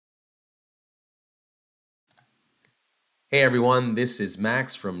Hey everyone, this is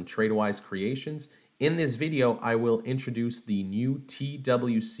Max from TradeWise Creations. In this video, I will introduce the new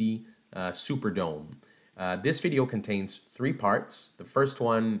TWC SuperDOM. This video contains three parts. The first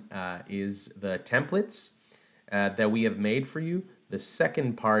one is the templates that we have made for you. The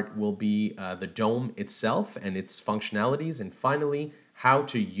second part will be the dome itself and its functionalities, and finally, how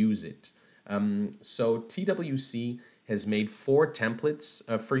to use it. So TWC has made four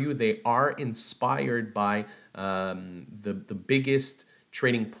templates for you. They are inspired by the biggest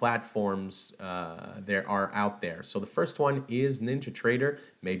trading platforms there are out there. So the first one is NinjaTrader.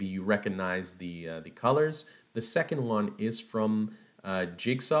 Maybe you recognize the colors. The second one is from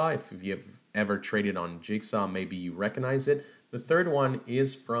Jigsaw. If you've ever traded on Jigsaw, maybe you recognize it. The third one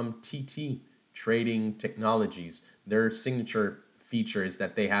is from TT Trading Technologies. Their signature feature is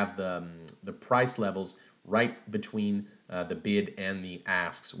that they have the price levels right between the bid and the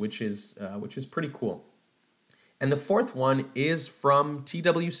asks, which is pretty cool. And the fourth one is from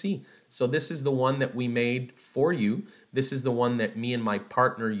TWC. So this is the one that we made for you. This is the one that me and my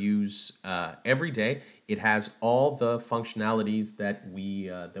partner use every day. It has all the functionalities that we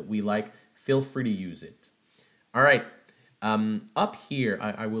like. Feel free to use it. All right. Up here,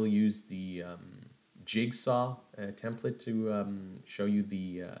 I will use the Jigsaw template to show you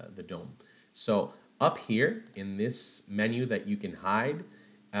the dome. So up here in this menu that you can hide,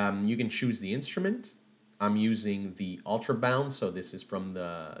 you can choose the instrument. I'm using the Ultra Bound, so this is from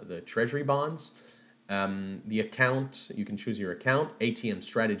the Treasury bonds. The account, you can choose your account, ATM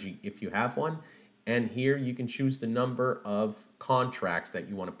strategy if you have one, and here you can choose the number of contracts that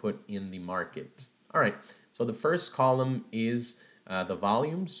you want to put in the market. All right, so the first column is the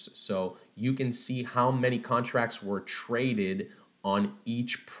volumes, so you can see how many contracts were traded on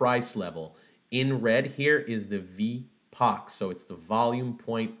each price level. In red here is the VPOC, so it's the volume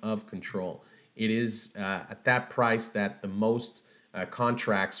point of control. It is at that price that the most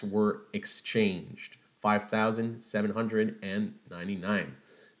contracts were exchanged, 5,799.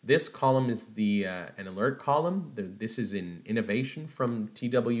 This column is the an alert column. This is an innovation from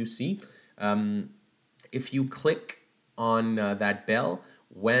TWC. If you click on that bell,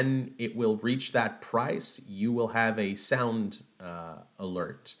 when it will reach that price, you will have a sound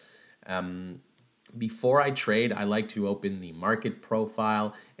alert. Before I trade, I like to open the market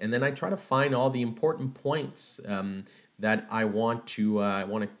profile, and then I try to find all the important points that I want to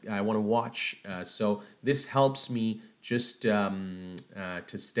watch. So this helps me just to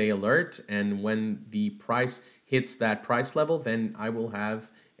stay alert, and when the price hits that price level, then I will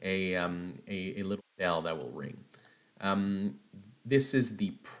have a little bell that will ring. This is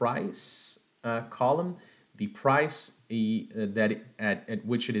the price column. The price at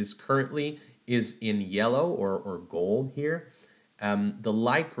which it is currently is in yellow or gold here. The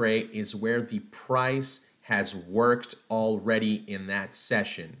light gray is where the price has worked already in that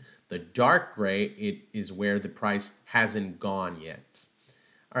session. The dark gray is where the price hasn't gone yet.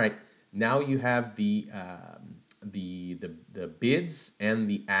 All right, now you have the bids and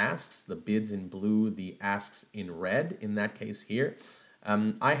the asks. The bids in blue, the asks in red. In that case here,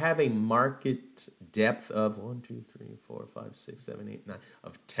 I have a market depth of 1, 2, 3, 4, 5, 6, 7, 8, 9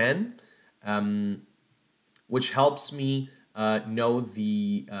 of 10. Which helps me know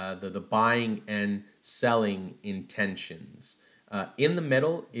the buying and selling intentions. In the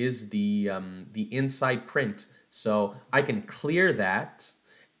middle is the inside print, so I can clear that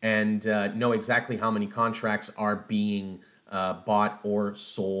and know exactly how many contracts are being bought or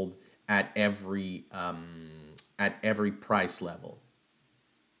sold at every price level.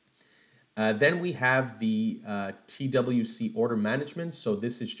 Then we have the TWC order management. So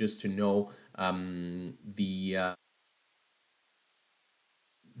this is just to know the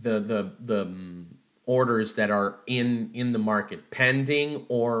orders that are in the market, pending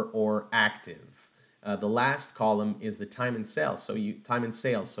or active. The last column is the time and sales. So you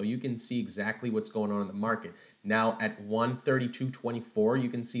can see exactly what's going on in the market. Now at 132.24, you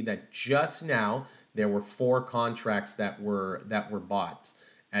can see that just now there were 4 contracts that were bought.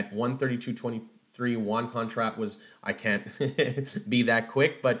 At 132.23, one contract was, I can't be that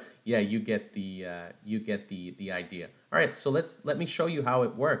quick, but yeah, you get the idea. All right, so let me show you how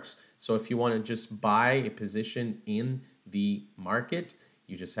it works. So if you want to just buy a position in the market,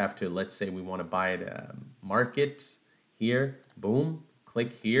 you just have to, let's say we want to buy it market here, boom,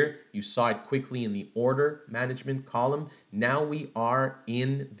 click here. You saw it quickly in the order management column. Now we are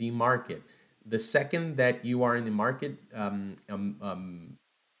in the market. The second that you are in the market,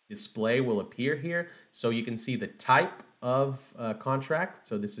 display will appear here, so you can see the type of contract.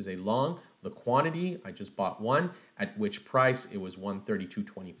 So this is a long, the quantity, I just bought one, at which price it was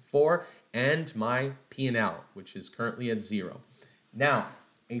 132.24, and my P&L, which is currently at 0. Now,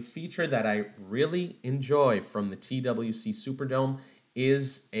 a feature that I really enjoy from the TWC SuperDOM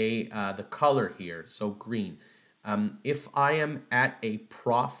is the color here, so green. If I am at a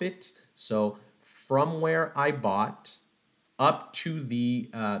profit, so from where I bought up to the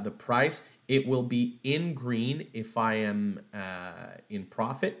price, it will be in green if I am in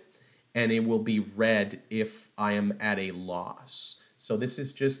profit, and it will be red if I am at a loss. So this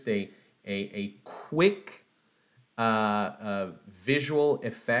is just a quick visual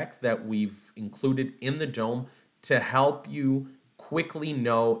effect that we've included in the DOM to help you quickly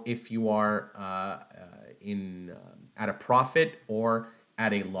know if you are at a profit or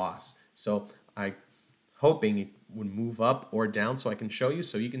at a loss. So I'm hoping it would move up or down so I can show you.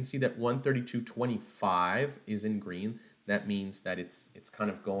 So you can see that 132.25 is in green. That means that it's kind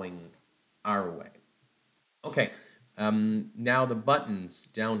of going our way. Okay, now the buttons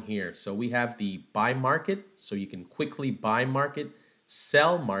down here. So we have the buy market, so you can quickly buy market,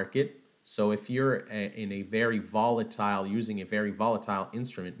 sell market. So if you're in a very volatile, using a very volatile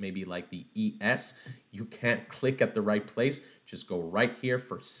instrument, maybe like the ES, you can't click at the right place. Just go right here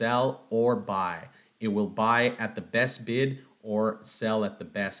for sell or buy. It will buy at the best bid or sell at the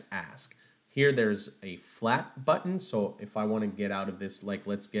best ask. Here there's a flat button, so if I want to get out of this, like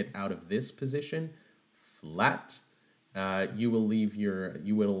let's get out of this position, flat, you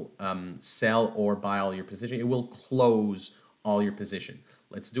will sell or buy all your position. It will close all your position.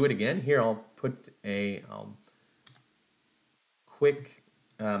 Let's do it again. Here I'll put a quick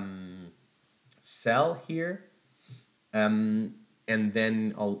sell here. And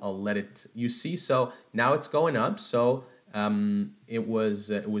then I'll let it, you see, so now it's going up. So it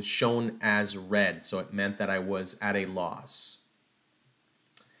was shown as red, so it meant that I was at a loss.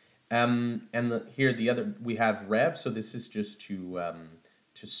 And here we have rev, so this is just to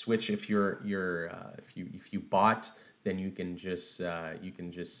switch. If if you bought, then you can just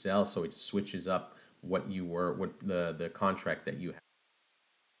sell, so it switches up what the contract that you have.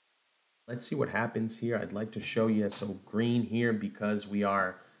 Let's see what happens here. I'd like to show you, so green here because we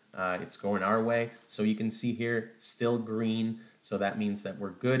are, it's going our way. So you can see here, still green. So that means that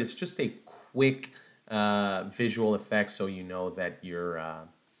we're good. It's just a quick visual effect so you know that you're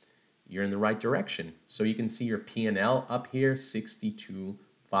in the right direction. So you can see your P&L up here,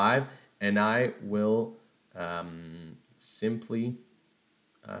 62.5, and I will simply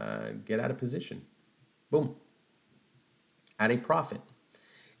get out of position. Boom. At a profit.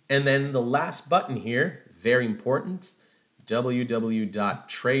 And then the last button here, very important,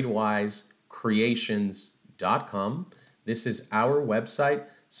 www.tradewisecreations.com. This is our website.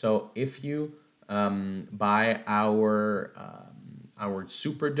 So if you buy our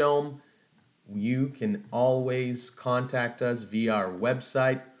SuperDOM, you can always contact us via our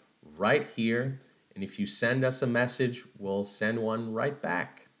website right here. And if you send us a message, we'll send one right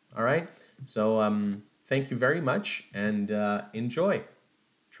back. All right? So thank you very much and enjoy.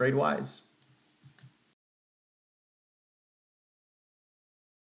 Trade wise.